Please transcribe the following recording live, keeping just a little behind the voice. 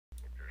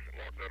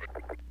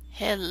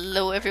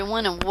Hello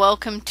everyone and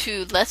welcome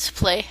to Let's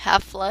Play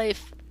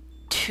Half-Life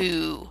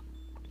 2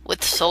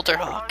 with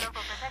Solderhawk.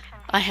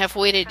 I have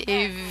waited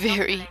a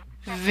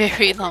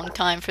very long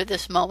time for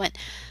this moment,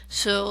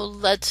 so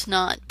let's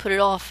not put it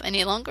off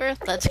any longer.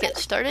 Let's get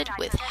started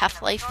with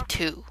Half-Life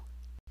 2.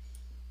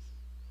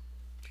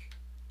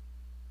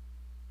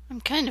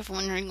 I'm kind of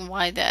wondering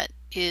why that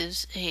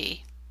is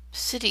a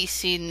city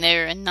scene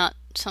there and not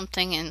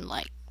something in,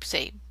 like,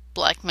 say,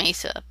 Black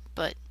Mesa,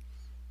 but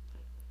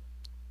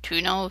who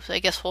knows? I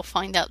guess we'll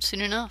find out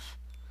soon enough.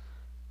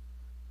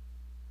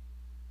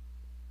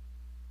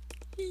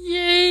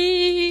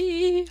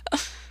 Yay!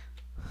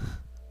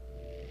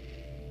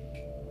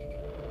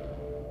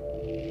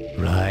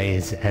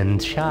 Rise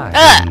and shine,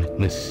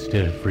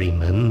 Mr.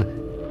 Freeman.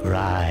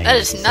 Rise. That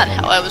is not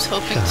how I was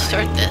hoping shine. to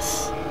start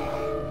this.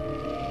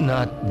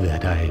 Not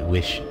that I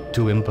wish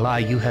to imply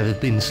you have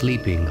been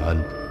sleeping on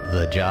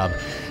the job.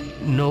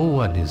 No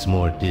one is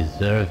more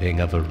deserving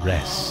of a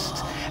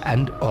rest,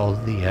 and all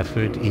the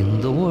effort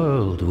in the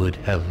world would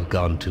have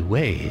gone to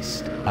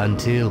waste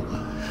until,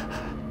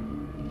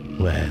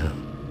 well,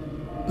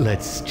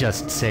 let's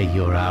just say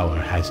your hour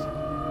has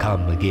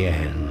come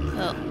again.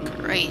 Oh,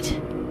 great.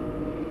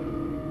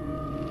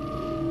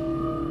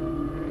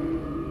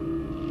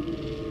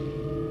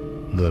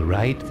 The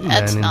right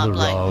That's man not in the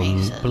Black wrong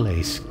Mesa.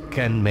 place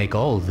can make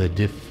all the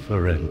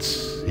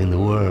difference in the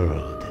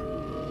world.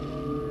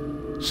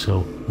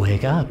 So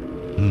wake up,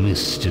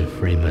 Mr.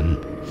 Freeman.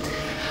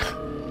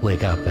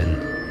 Wake up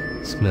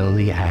and smell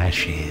the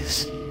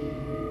ashes.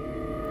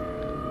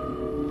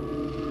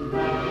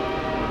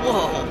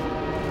 Whoa.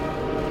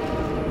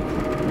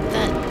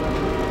 That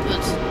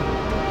was...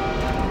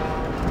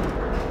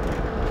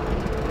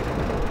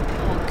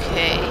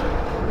 okay.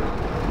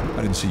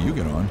 I didn't see you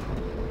get on.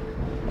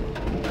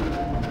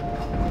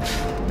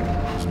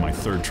 This is my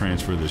third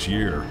transfer this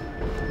year.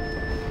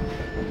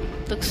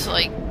 Looks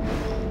like...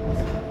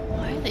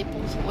 why are they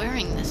both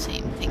wearing the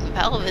same thing?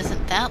 Valve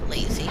isn't that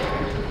lazy.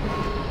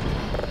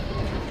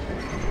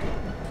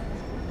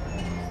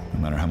 No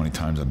matter how many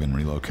times I've been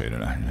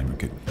relocated, I never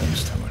get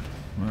used to it.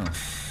 Well,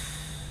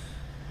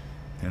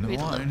 end of the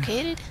line.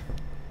 Relocated?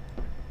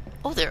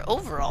 Oh, they're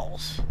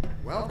overalls.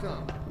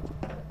 Welcome.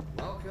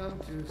 Welcome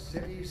to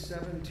City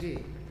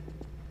 17.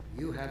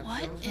 You have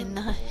What chosen in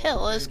the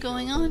hell is or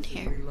going chosen on to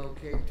here?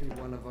 relocate to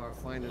one of our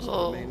finest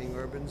Oh. remaining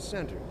urban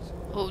centers.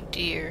 Oh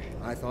dear.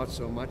 I thought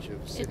so much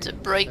of City It's a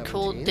bright,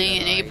 cold 17 day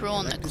in that I April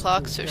and the elected to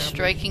clocks are establish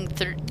striking my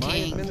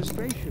 13.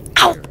 administration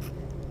Ow!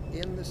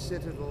 here in the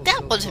citadel That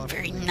so wasn't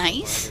very thoughtfully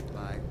nice.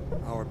 provided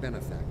by our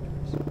benefactors.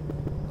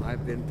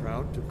 I've been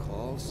proud to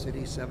call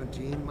City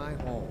 17 my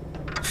home.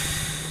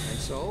 And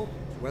so,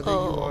 whether you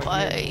Oh, are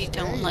here to I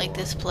don't stay like or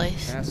this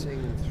place.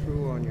 passing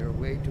through on your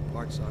way to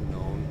parts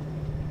unknown,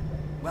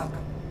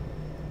 welcome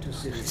to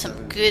City That's some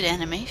 17. good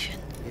animation.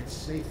 It's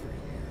safer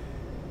here.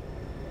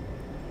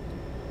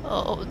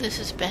 Oh, this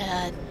is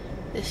bad.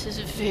 This is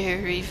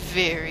very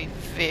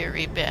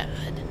bad.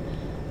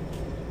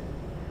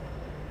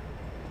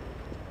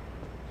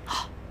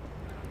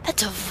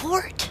 That's a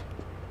fort!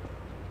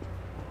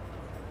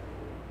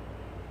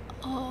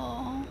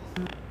 Oh.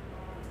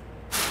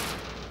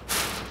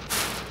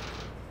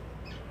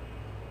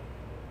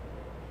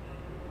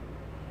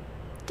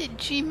 Did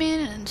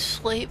G-Man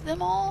enslave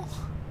them all?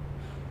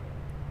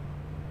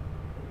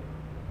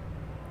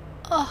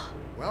 Oh,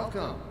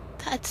 Welcome.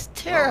 that's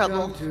terrible.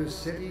 Welcome to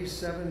City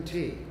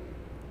 17.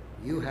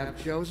 You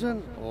have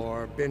chosen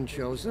or been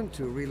chosen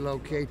to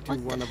relocate to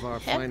What one the of our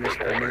heck? finest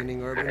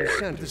remaining urban This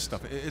centers.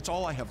 stuff, it's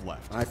all I have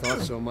left. I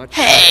thought so much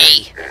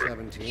Hey! of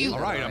 17 You that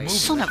All right, I'm I moving.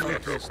 son of a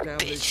decided to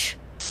establish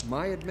bitch.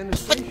 my What?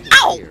 administration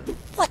Ow! here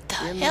What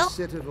the in the hell?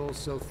 citadel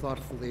so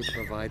thoughtfully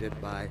provided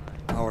by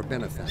our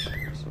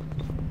benefactors.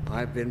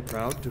 I've been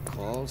proud to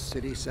call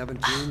City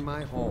 17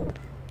 my home.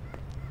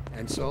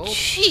 And so, whether you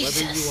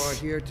Jesus. are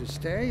here to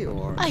stay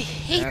or I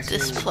hate passing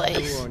this through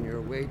place. on your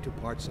way to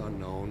parts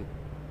unknown,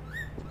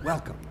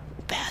 welcome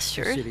to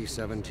Bastard. City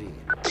 17.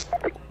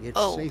 It's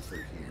Oh. safer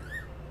here.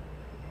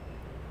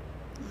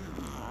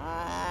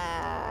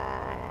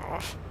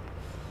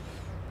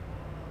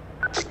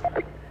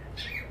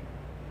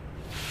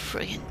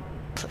 Friggin'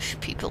 push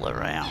people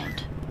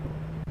around.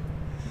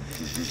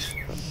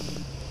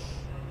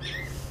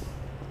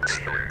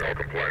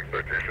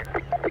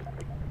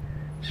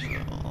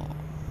 Oh.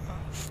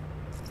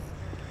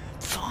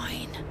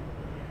 Fine.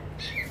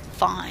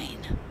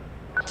 Fine.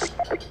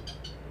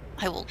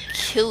 I will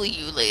kill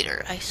you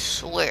later, I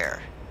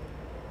swear.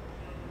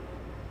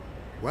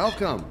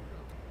 Welcome.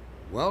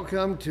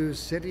 Welcome to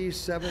City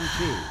 17.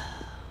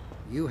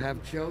 You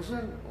have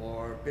chosen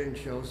or been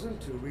chosen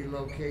to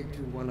relocate to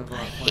one of our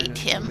hate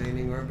finest him.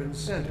 remaining urban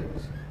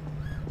centers.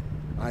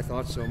 I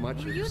thought so much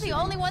of you the City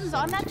only ones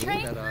on that 17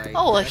 train? that I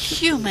Oh, a elected to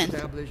human.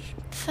 establish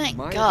Thank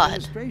my God.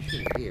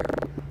 administration here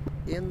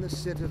in the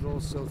citadel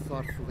so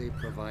thoughtfully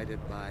provided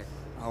by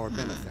our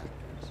benefactors.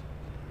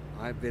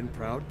 I've been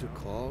proud to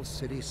call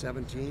City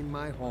 17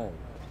 my home.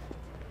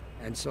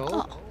 And so,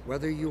 Oh.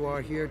 whether you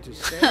are here to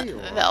stay or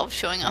Valve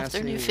showing off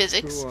their new passing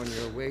physics. through on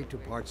your way to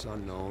parts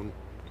unknown,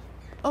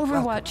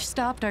 Overwatch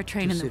stopped our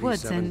train in the City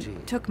woods 17.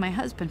 and took my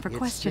husband for It's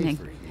questioning.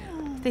 safer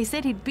here. They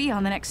said he'd be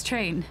on the next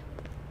train.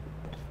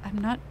 I'm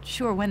not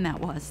sure when that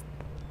was.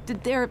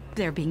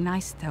 They're being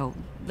nice, though,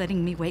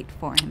 letting me wait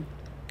for him.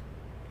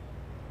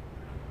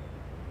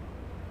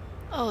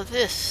 Oh,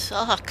 this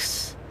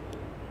sucks.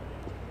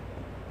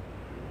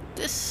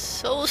 This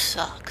so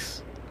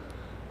sucks.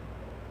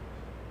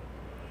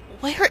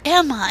 Where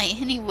am I,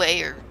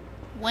 anyway, or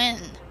when?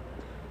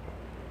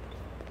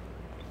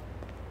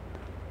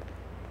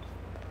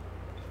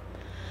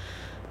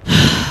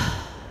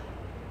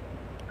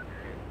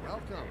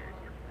 Welcome.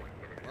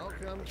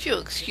 Welcome. If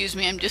you'll excuse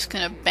me, I'm just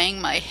gonna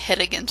bang my head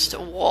against a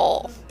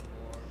wall.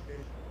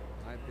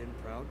 I've been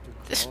proud to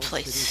call This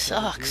place City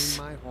sucks.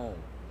 17 my home.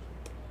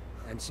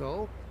 And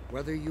so,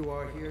 whether you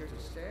are here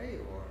to stay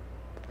or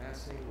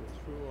passing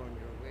through on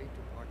your way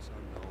to parts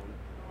unknown,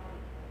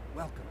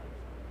 welcome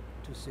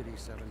to City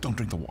 17. Don't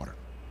drink the water.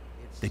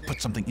 It's They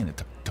put something in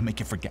it to make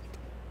you forget.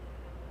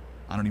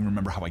 I don't even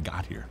remember how I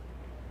got here.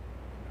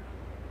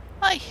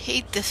 I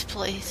hate this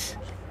place.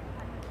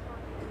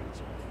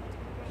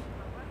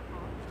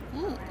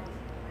 Ooh.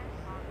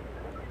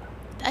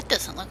 That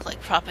doesn't look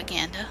like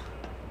propaganda.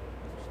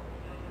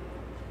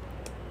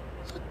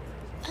 Look,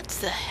 that's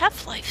the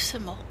Half-Life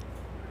symbol.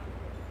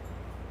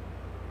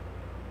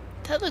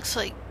 That looks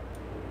like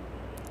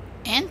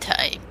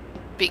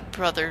anti-Big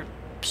Brother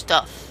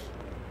stuff.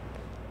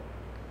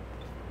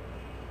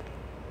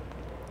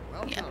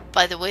 Yeah,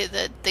 by the way,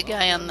 the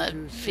guy on the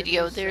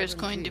video there is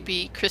going to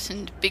be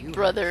christened Big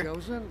Brother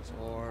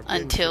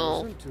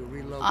until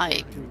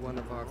I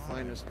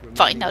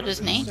find out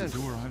his name.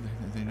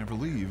 They never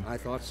leave. I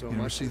thought so You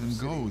never much see of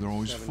them go. City They're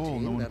always full.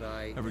 No 17 one that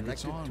I ever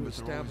gets elected on, to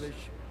but they're always- establish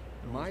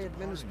my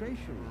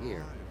administration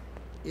here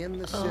in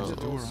the Oh.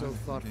 citadel so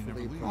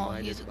thoughtfully Oh,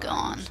 provided he's by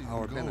gone.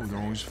 our They're always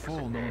benefactors.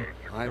 full. No one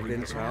I've ever been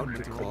gets on, proud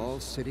but to they're call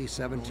always- City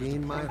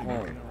 17 my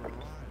home.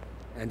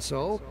 And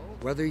so,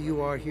 whether you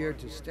are here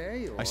to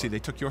stay or I see they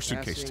took your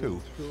suitcase passing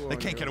too. through They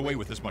on can't your get away way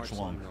with to this much parts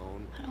longer.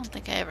 unknown, I don't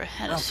think I ever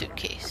had a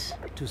suitcase.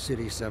 to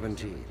City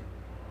 17.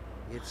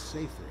 It's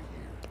safer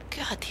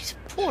here. God, these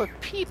poor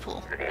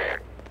people.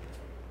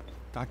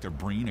 Dr.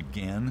 Breen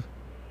again?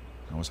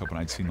 I was hoping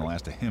I'd seen the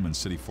last of him in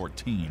City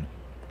 14.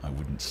 I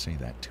wouldn't say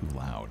that too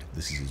loud.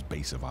 This is his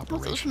base of Oh,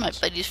 operations. those are my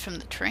buddies from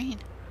the train.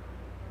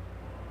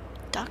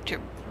 Dr.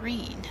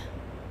 Breen.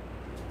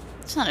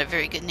 It's not a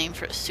very good name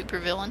for a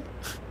supervillain.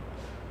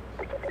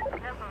 Local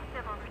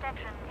civil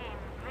protection team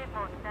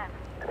report that.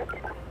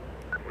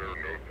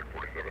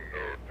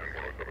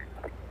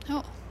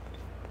 Oh,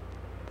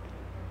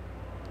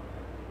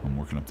 I'm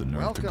working up the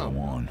nerve to go Welcome.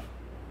 on.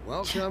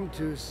 Welcome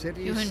to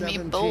City you and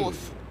 17. me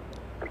both.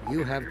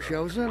 You have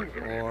chosen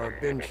or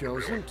been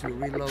chosen to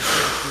relocate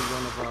to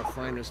one of our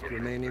finest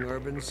remaining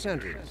urban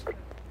centers.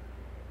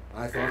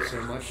 I thought so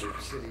much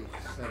of City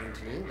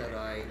 17 that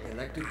I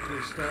elected to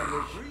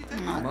establish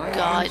Oh my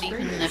God, even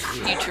in a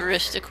administration here.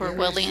 futuristic In the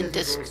Orwellian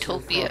citadel so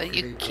dystopia, you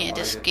thoughtfully can't provided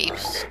escape by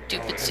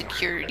stupid our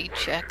security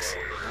checks.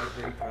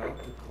 I've been proud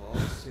to call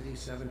City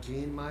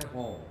 17 my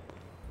home.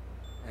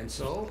 And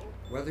so,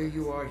 whether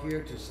you are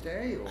here to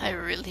stay or I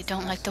really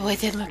don't like the way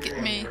they look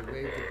at me. on your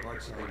way to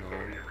parts of the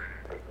known,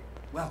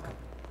 welcome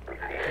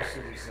to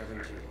City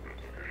 17.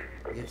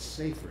 It's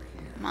safer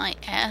here. My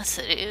ass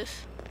it is.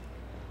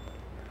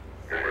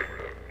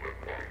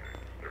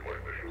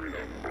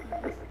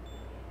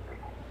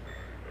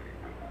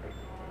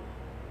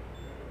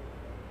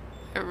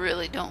 I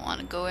really don't want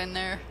to go in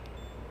there.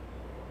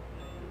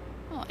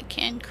 Oh, I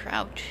can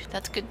crouch.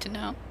 That's good to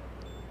know.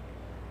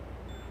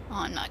 Oh,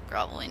 I'm not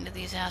groveling to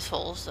these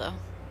assholes, though.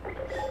 Recalibrate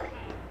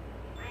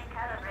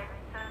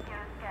socio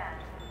scan.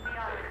 We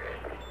are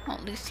receiving. Well,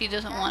 at least he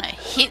doesn't want to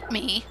hit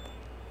me.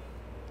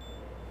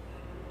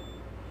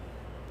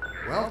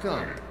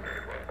 Welcome.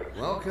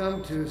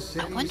 Welcome to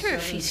City I wonder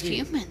if he's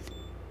 17. human.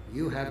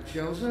 You have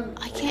chosen.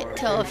 I can't or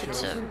tell been if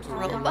it's a chosen to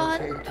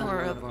robot relocate to or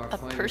one of our a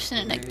finest person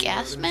in a remaining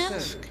gas urban mask.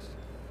 centers.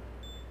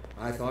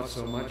 I thought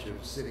so much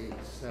of City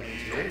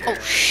 17. Oh,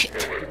 shit. To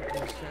establish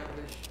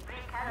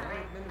my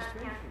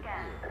administration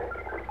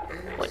here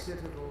in the What-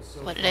 citadel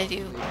so what did I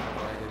do? thoughtfully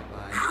provided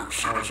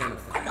by our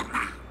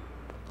benefactors.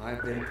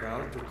 I've been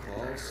proud to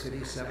call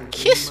City 17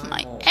 Kiss my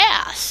my home.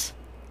 ass.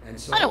 And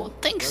so, I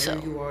don't think whether so.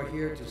 you are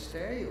here to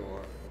stay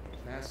or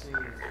passing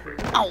through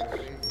Ow. your way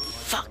to parts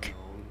Fuck.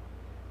 unknown,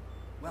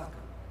 welcome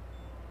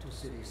to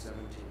City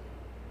 17.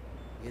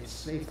 It's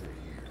safer here.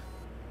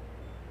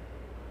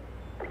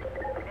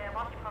 Air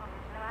watch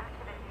properties, no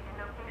activity in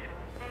location.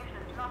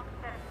 Station not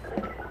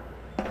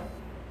set.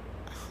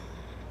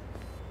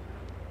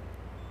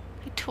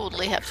 I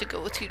totally have to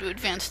go with you to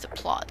advance the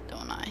plot,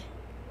 don't I?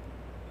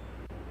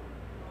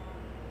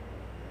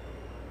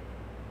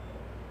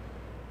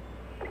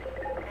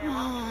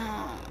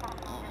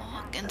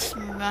 Oh, against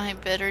my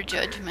better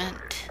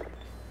judgment.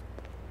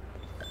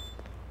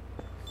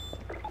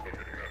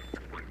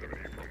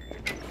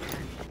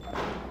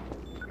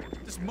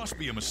 This must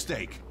be a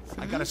mistake.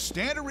 I got a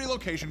standard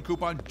relocation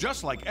coupon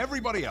just like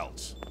everybody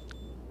else.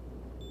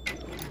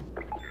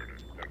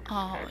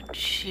 Oh,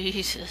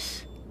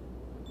 Jesus.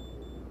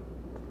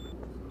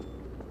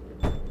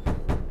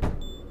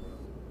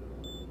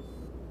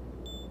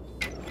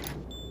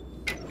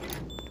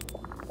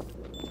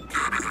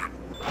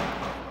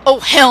 Oh,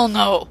 hell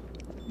no!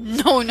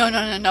 No, no, no,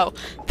 no, no.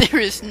 There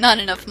is not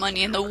enough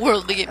money in the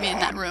world to get me in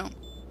that room.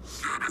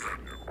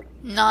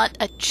 Not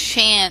a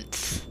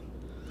chance.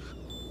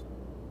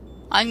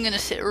 I'm gonna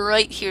sit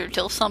right here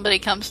till somebody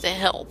comes to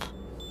help.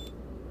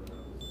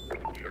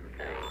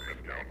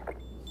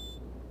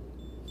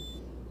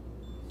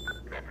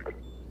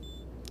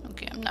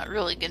 Okay, I'm not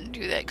really gonna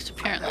do that because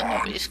apparently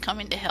nobody's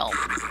coming to help.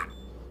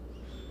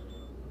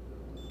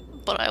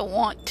 But I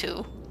want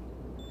to.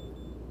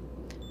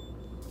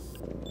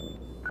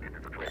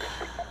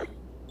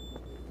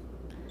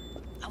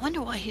 I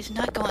wonder why he's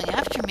not going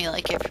after me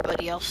like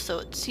everybody else, so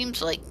it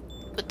seems like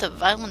with the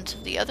violence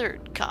of the other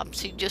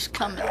cops, he'd just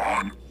come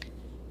and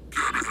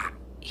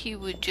he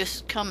would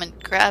just come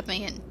and grab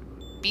me and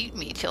beat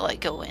me till I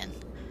go in.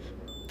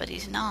 But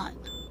he's not.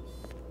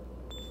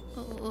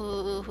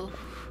 Ooh.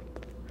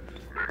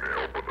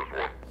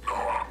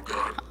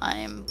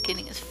 I'm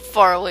getting as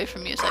far away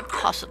from you as I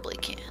possibly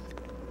can.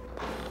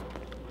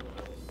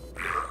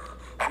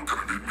 I'm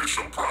gonna need me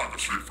some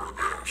privacy for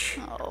this.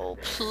 Oh,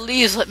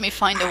 please let me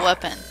find a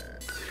weapon.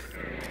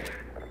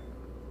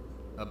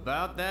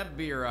 About that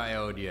beer I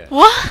owed you.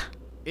 What?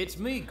 It's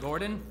me,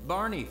 Gordon.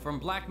 Barney from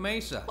Black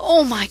Mesa.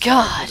 Oh my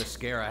god. For the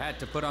scare, I had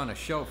to put on a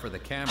show for the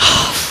camera.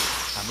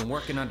 I've been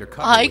working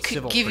undercover I with could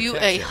civil give you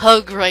a protection.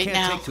 hug right Can't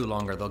now. take too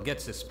long or they'll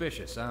get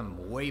suspicious.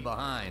 I'm way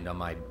behind on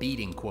my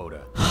beating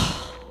quota.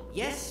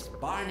 Yes,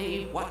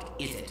 Barney, what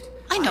is it?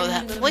 I know I'm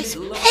that in the voice.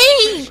 middle of a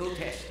Hey! critical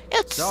test.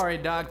 It's Sorry,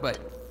 Doc, but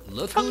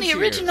look from who's the here.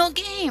 original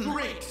game.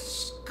 Great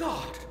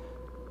Scott!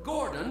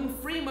 Gordon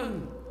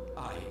Freeman!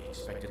 I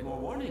expected more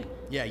warning.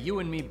 Yeah, you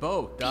and me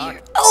both,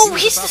 Doc. Oh, He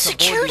was he's about the to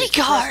board security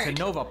express guard. To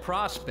Nova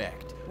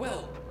Prospect.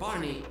 Well,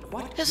 Barney,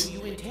 what Just do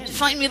you intend?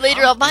 find me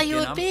later, I'll buy you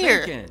a I'm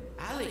beer. thinking.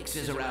 Alex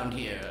is around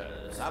here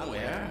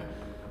somewhere.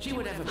 She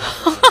would have a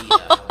better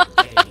idea of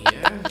getting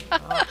here.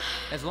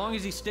 As long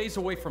as he stays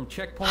away from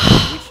checkpoint,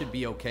 we should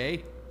be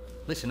okay.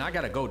 Listen, I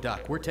gotta go,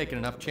 Doc. We're taking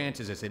enough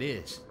chances as it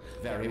is.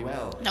 Very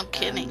well. No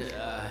kidding. And,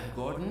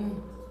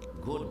 Gordon,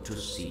 good to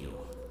see you.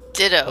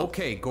 Ditto.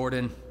 Okay,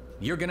 Gordon.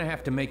 You're gonna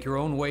have to make your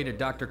own way to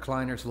Dr.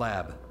 Kleiner's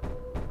lab.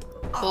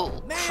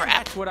 Oh, Man, crap.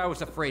 that's what I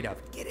was afraid of.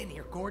 Get in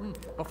here, Gordon,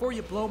 before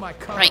you blow my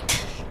cover.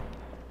 Right.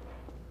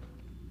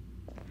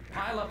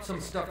 Pile up some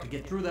stuff to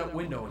get through that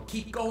window and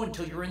keep going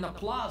till you're in the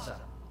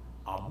plaza.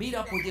 I'll meet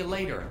up with you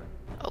later.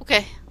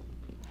 Okay.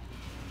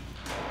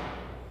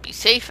 Be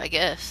safe, I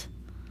guess.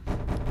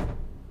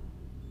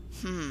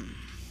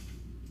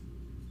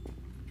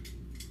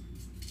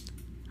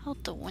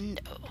 Out the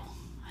window.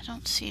 I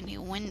don't see any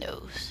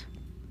windows.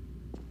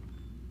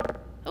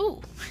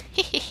 Oh.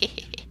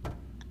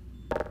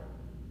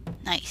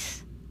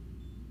 Nice.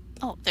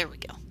 Oh, there we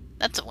go.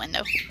 That's a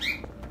window.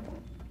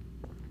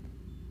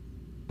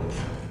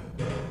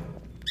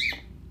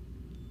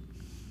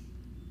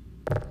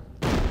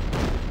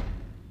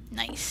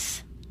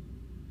 Nice.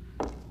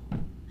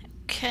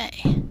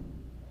 Okay.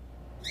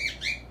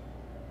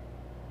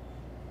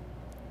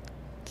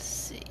 Let's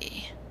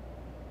see.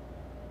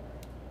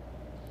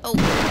 Oh,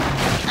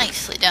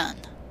 nicely done.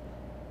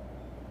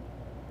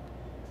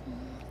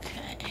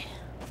 Okay.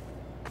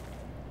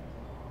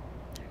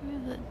 Through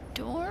the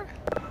door?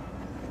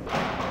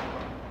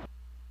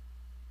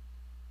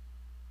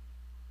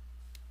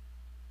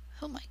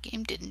 Oh, my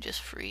game didn't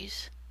just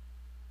freeze.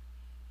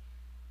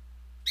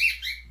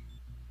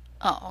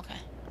 Oh, okay.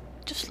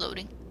 Just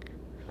loading.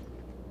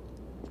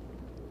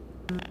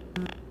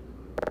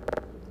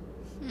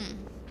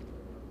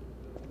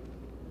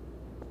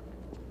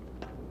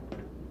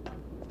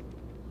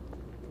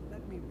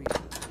 Let me read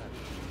the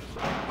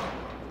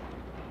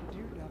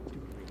Dear Dr.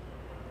 Green,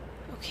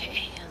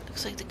 Okay,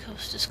 looks like the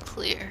coast is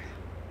clear.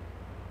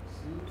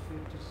 seem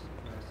fit to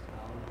suppress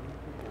our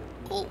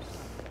reproductive Oh,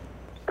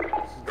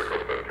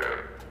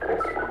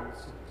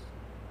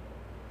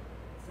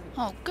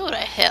 oh, go to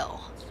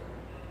hell.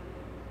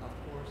 Of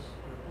course,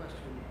 your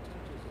question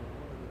touches on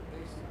one of the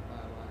basic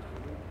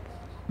biological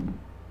impulses,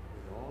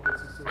 with all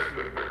that's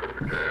associated with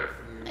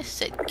fear. I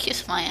said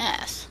kiss my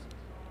ass.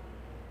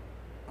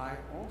 I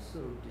also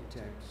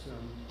detect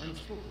some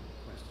unspoken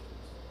questions.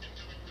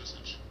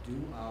 Do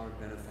our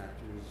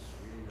benefactors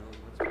really know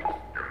what's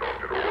best for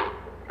us?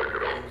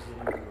 What gives them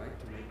the right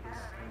to make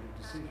this kind of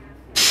decision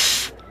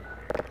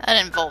for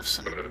That involves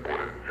some... the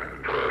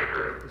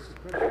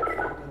suppression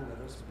field and let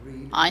us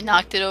breed? I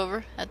knocked it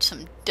over. That's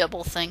some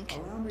double think.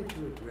 Allow me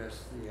to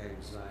address the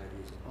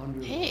anxieties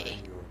underlying Hey.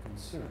 your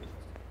concerns,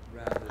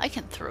 rather I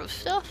can throw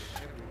stuff.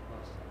 every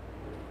possible.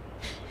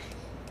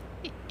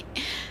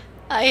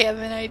 I have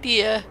an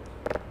idea.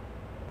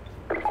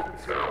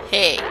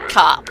 Hey,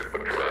 cop.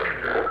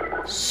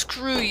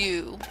 Screw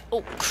you.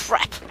 Oh,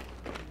 crap.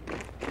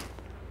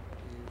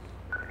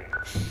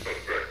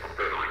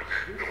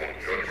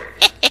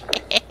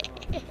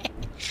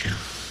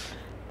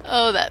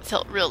 Oh, that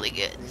felt really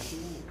good.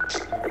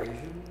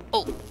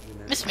 Oh,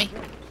 missed me.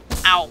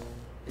 Ow.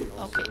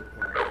 Okay.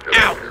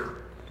 Ow.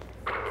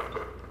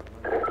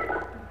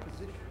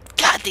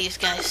 God, these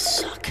guys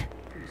suck.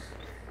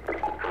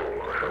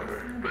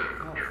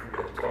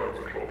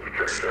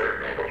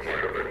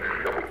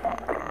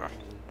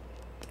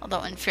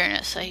 Although, in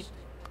fairness, I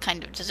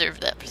kind of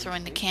deserved that for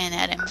throwing the can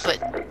at him,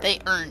 but they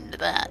earned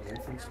that.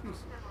 Infant species.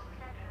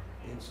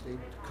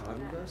 Instinct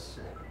coddled us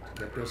and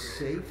kept us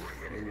safe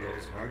in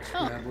those hard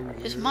scrabble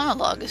years. His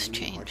monologue when has we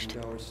changed.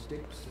 hardened our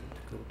sticks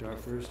and cooked our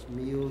first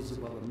meals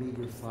above a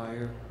meager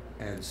fire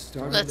and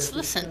started Let's at the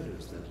listen.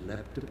 shadows that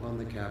leapt upon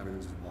the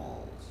cavern's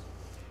walls.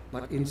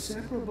 But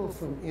inseparable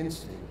from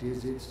instinct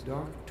is its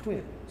dark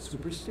twin,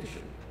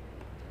 superstition.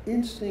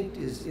 Instinct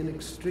is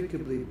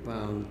inextricably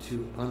bound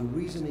to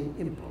unreasoning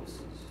impulses,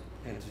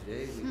 and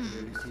today we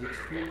clearly see its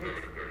true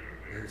nature.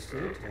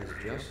 Instinct has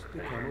just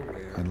become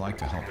aware. I'd like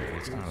to help of if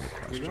it's out of the its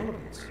question.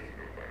 irrelevance.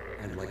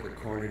 And like a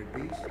cornered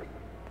beast,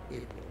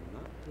 it will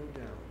not go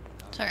down.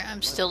 without Sorry,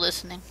 I'm still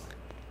listening.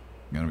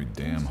 Gotta be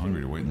damn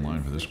hungry to wait in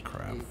line for this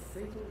crap. a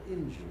fatal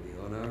injury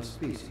on our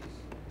species.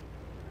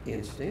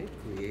 Instinct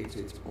creates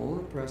its own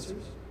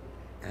oppressors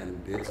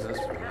and bids us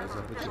rise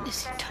up What against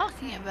is he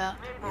talking about?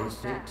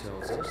 Instinct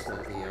tells us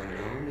that the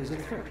unknown is a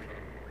threat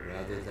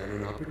rather than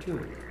an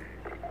opportunity.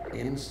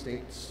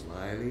 Instinct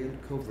slyly and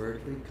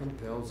covertly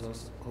compels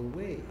us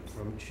away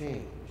from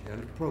change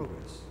and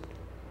progress.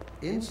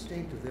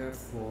 Instinct,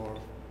 therefore,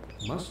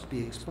 must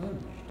be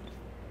expunged.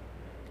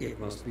 It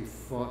must be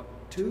fought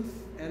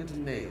tooth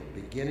and nail,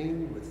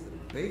 beginning with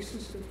the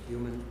basis of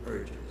human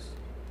urges,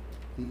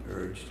 the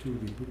urge to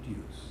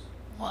reproduce.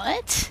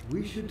 What?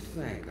 We should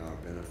thank our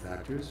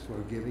benefactors for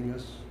giving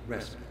us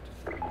respite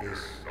from this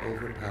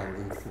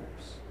overpowering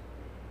force.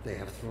 They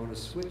have thrown a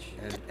switch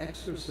and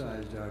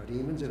exorcised our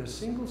demons in a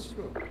single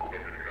stroke.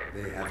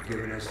 They have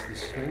given us the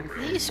strength.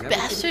 These never to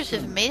bastards have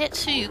assume made it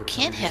so you overcome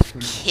can't this have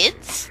condition.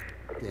 kids?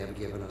 They have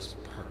given us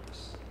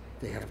purpose.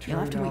 They have turned You'll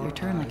have to wait your our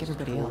turn like eyes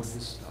everybody toward else. the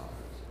stars.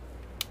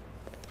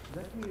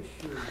 Let me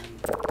assure you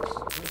that the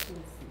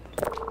suppressing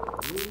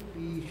field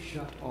will be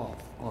shut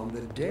off on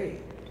the day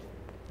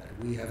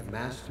that we have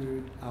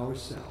mastered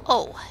ourselves.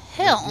 Oh,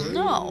 hell The day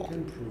no. we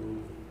can prove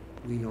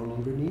we no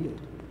longer need it.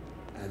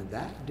 And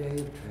that day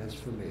of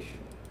transformation,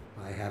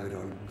 I have it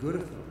on good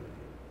authority,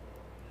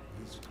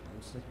 is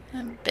close at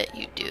hand. I bet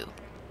you do.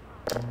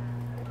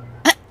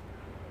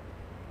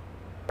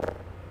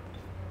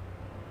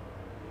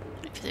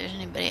 If there's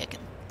anybody I can...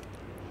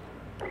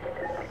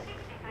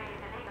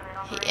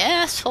 Hey,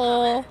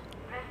 asshole!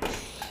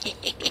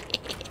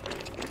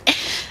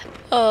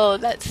 Oh,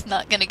 that's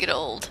not gonna get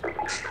old.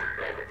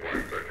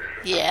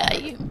 Yeah,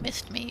 you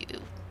missed me, you.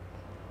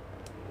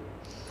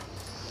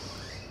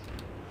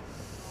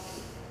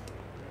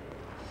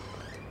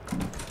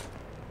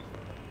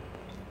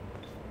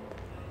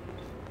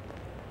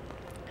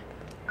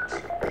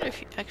 What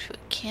if you actually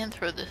can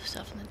throw this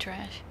stuff in the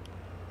trash?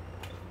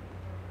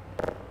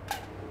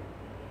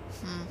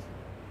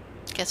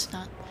 Guess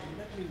not.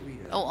 Let me read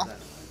Oh, out well. that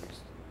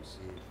I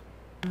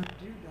received.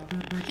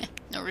 Dear Dr.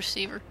 No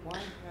receiver. Why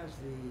has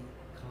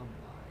the Combine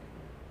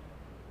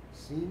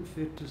seen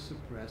fit to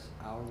suppress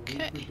our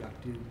Okay.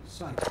 reproductive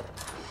cycle?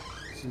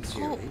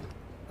 Sincerely,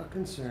 a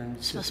concerned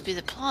This must citizen. be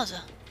the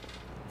plaza.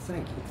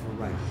 Thank you for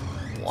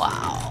writing.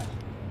 Wow.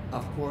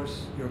 Of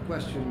course, your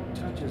question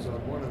touches on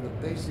one of the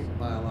basic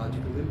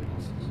biological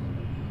impulses,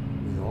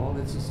 with all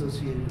its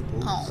associated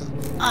hopes Oh,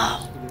 and demands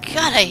oh, for the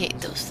God, I hate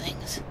future. those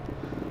things.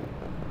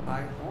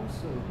 I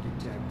also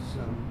detect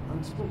some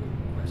unspoken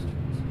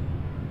questions.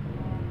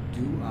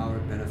 Do our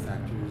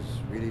benefactors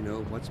really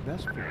know what's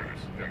best for us?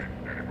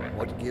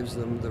 What gives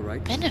them the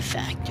right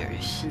Benefactors?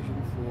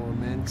 decision for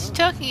mankind? He's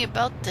talking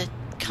about the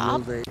Will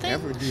cop they thing?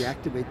 ever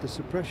deactivate the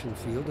suppression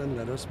field and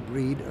let us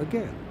breed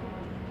again?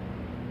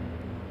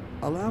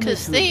 Allow me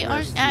 'Cause to they address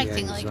aren't the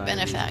acting like anxieties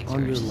benefactors.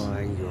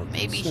 underlying your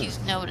Maybe he's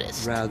concern,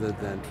 noticed. rather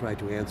than try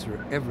to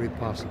answer every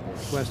possible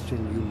question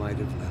you might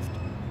have left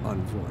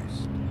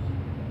unvoiced.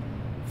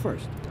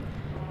 First,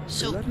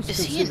 So, let us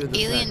is he an consider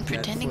the alien fact that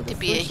pretending for the to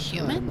be a first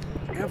human?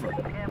 time ever,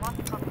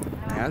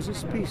 as a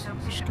species,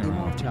 Scare off the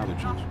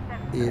immortality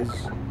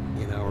is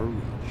in our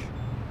reach.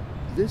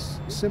 This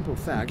simple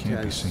fact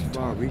can't be has seen talking to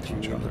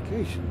far-reaching each other.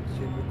 implications.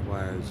 It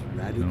requires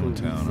radical in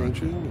town, aren't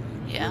you? rethinking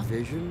and Yeah.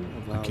 revision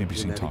of I our can't be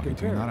seen genetic talking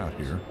to you, not out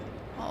imperatives. here.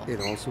 Oh, It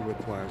also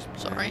requires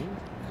Sorry. planning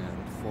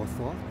and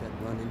forethought that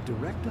run in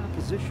direct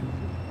opposition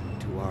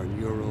to our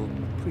neural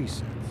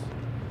precepts.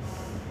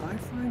 I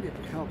find it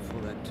helpful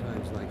at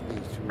times like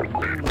these to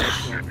remind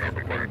myself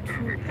that our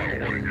true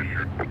enemy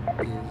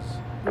is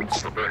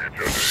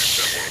instinct.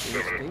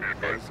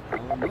 Instinct is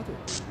our mother.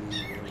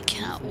 I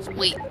cannot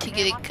wait to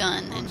get a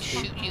gun and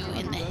shoot you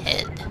in the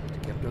head.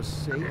 It kept us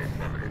safe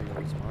in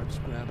those hard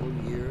scrabble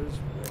years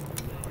when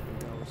we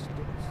hardened our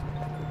sticks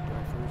and cooked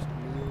our first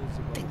meals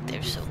above I think a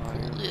they're so wood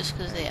cool fire just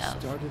 'cause they and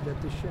have started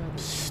at the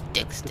shadows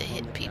sticks to upon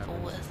hit the people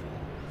cavern's with.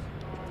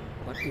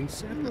 walls. But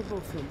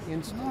inseparable from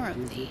instinct More of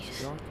is these.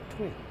 its dark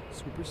twin,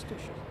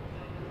 superstition.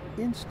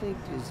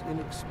 Instinct is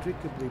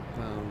inextricably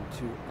bound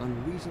to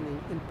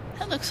unreasoning impulse.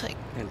 That looks like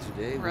And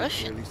today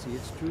Russian, we clearly see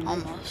its true nature.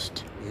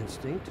 almost.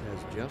 Instinct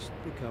has just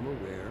become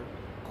aware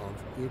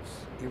of its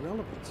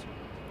irrelevance.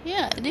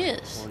 Yeah, it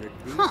is.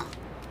 Cornered beast, Huh.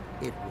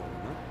 it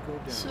will not go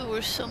down. So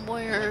we're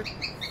somewhere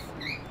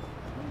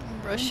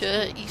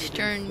Russia,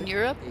 Eastern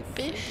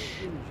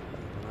Europe-ish?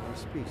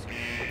 species.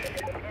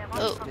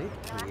 Oh. The snake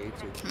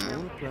creates its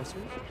own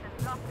oppressors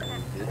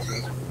and bids us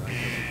rise up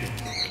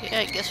against. Okay,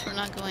 I guess we're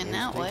not going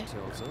that way.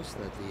 Instinct tells us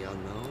that the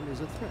unknown is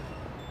a threat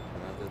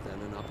rather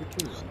than an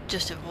opportunity.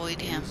 Just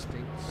avoid him.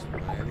 Instinct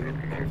slyly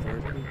and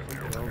covertly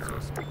compels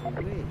us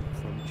away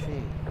from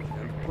change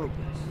and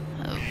progress.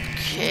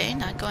 Okay,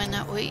 not going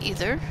that way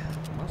either.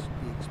 Must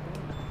be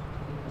expanded.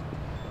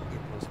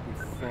 It must be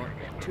fought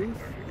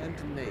tooth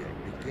and nail,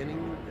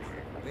 beginning with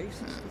the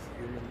basis of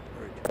human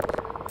urges. The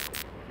urge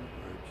to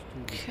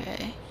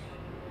Okay.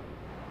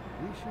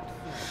 We should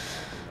thank the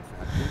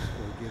factors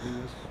for giving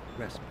us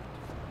respite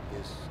from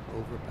this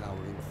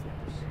overpowering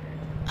force.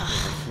 They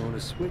have thrown a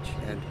switch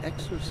and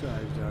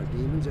exorcised our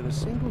demons in a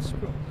single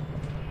stroke.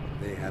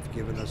 They have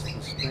given us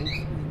the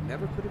strength we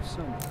never could have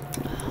summoned to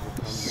overcome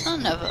this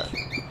Son of a...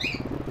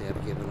 condition. They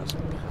have given us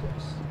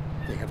purpose.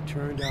 They have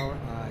turned our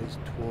eyes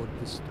toward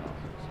the stars.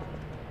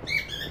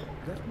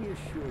 Let me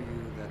assure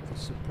you that the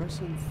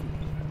suppressing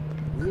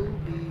field will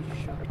be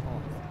shut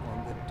off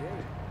on the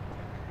day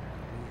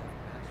we have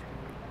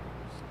mastered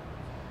ourselves.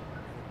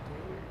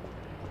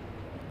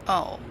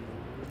 Oh.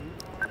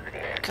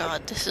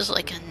 God, this is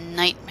like a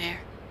nightmare.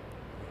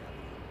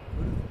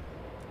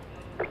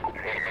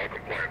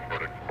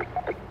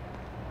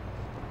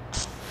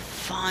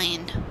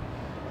 Fine.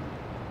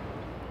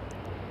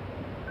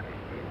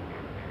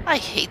 I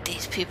hate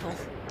these people.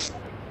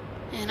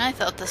 And I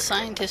thought the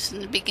scientists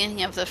in the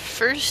beginning of the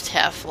first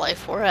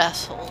Half-Life were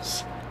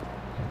assholes.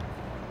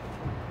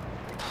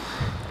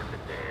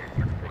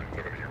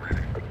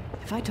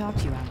 If I talk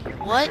to you out here,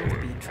 What?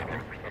 we'll be in trouble.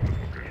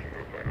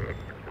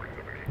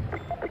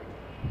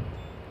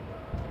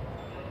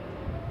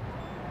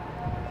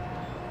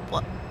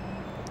 What?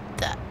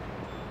 That...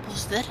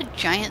 Was that a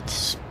giant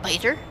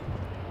spider?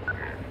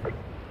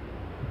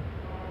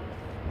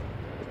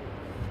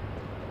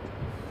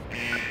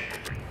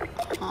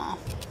 Oh.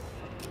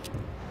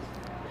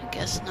 I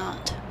guess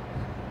not.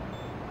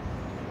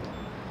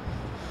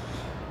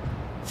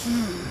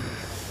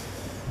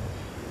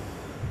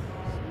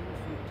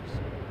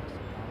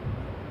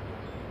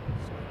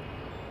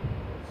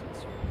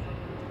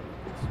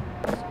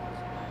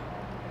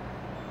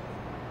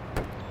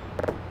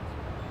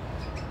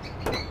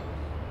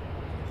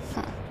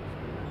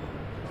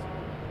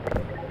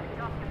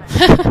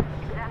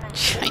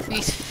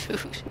 Chinese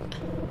food.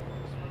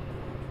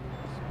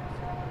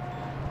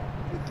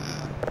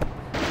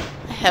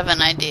 I have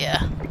an idea.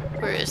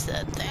 Where is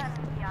that thing?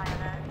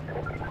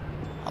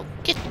 Oh,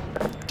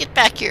 get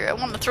back here. I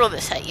want to throw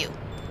this at you.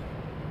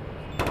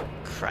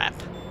 Crap.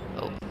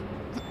 Oh.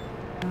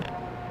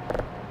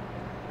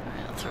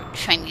 Alright, I'll throw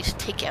Chinese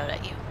takeout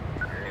at you.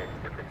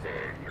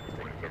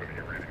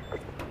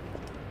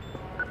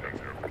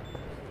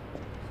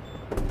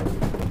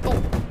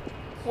 Oh.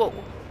 Whoa.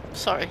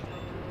 Sorry.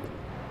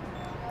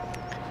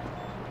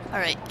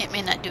 Alright, it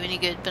may not do any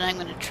good, but I'm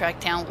going to track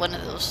down one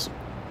of those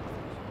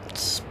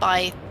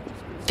spy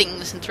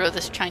things and throw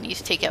this Chinese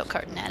takeout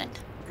carton at it.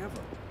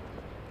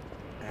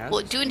 Will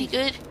it do any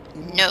good?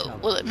 No.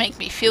 Will it make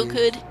me feel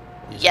good?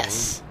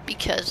 Yes,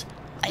 because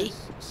I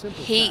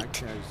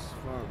hate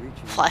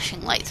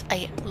flashing lights.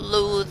 I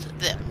loathe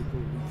them.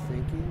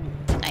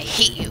 And I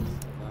hate you.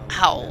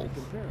 Ow.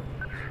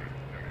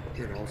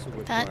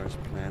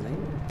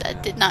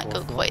 That did not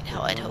go quite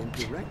how I'd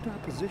hoped.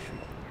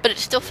 But it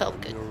still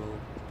felt good.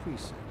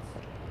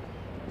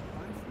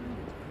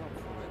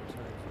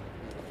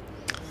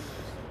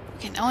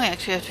 Okay, now I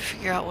actually have to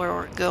figure out where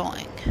we're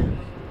going.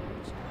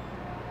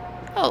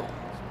 Oh,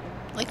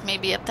 like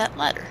maybe up that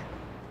ladder.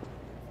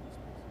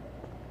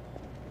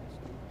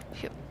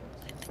 Yep,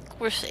 I think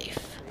we're safe.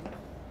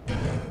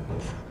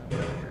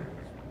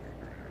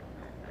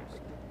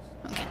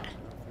 Okay.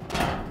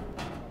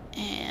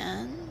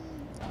 And...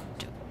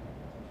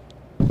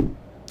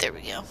 there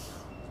we go.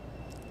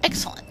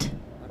 Excellent.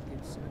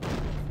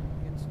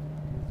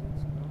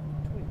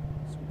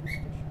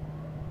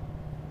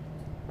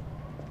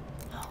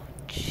 Oh,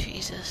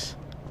 Jesus.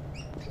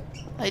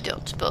 I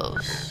don't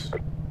suppose.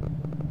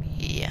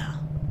 Yeah.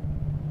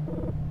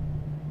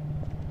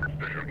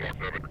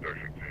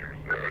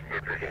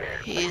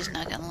 He's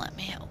not gonna let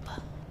me help.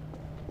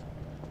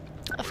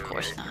 Of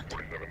course not.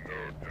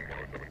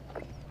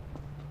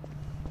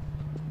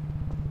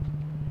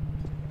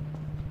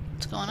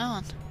 What's going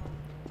on?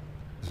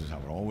 This is how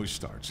it always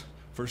starts.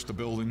 First the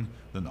building,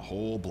 then the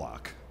whole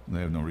block.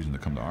 They have no reason to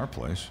come to our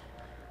place.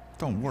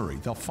 Don't worry,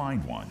 they'll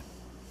find one.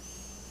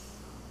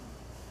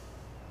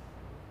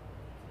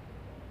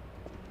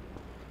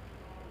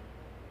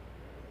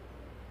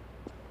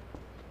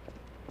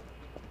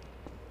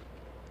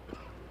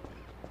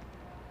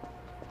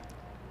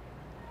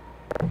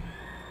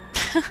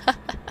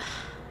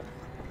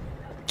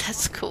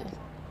 That's cool.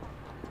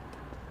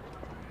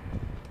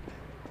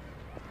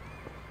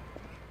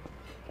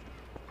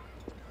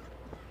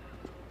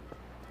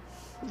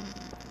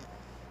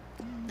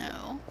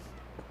 No.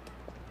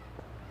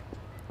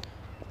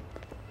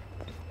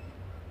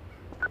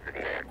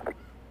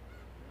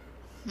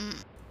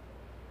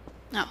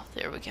 Oh,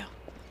 there we go.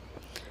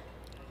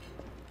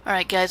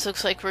 Alright guys,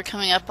 looks like we're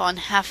coming up on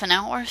half an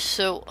hour,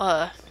 so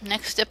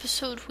next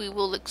episode we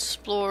will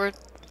explore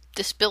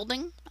this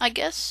building, I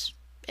guess,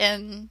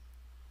 and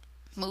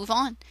move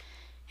on.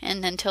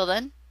 And until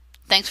then,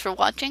 thanks for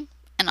watching,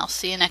 and I'll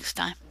see you next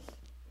time.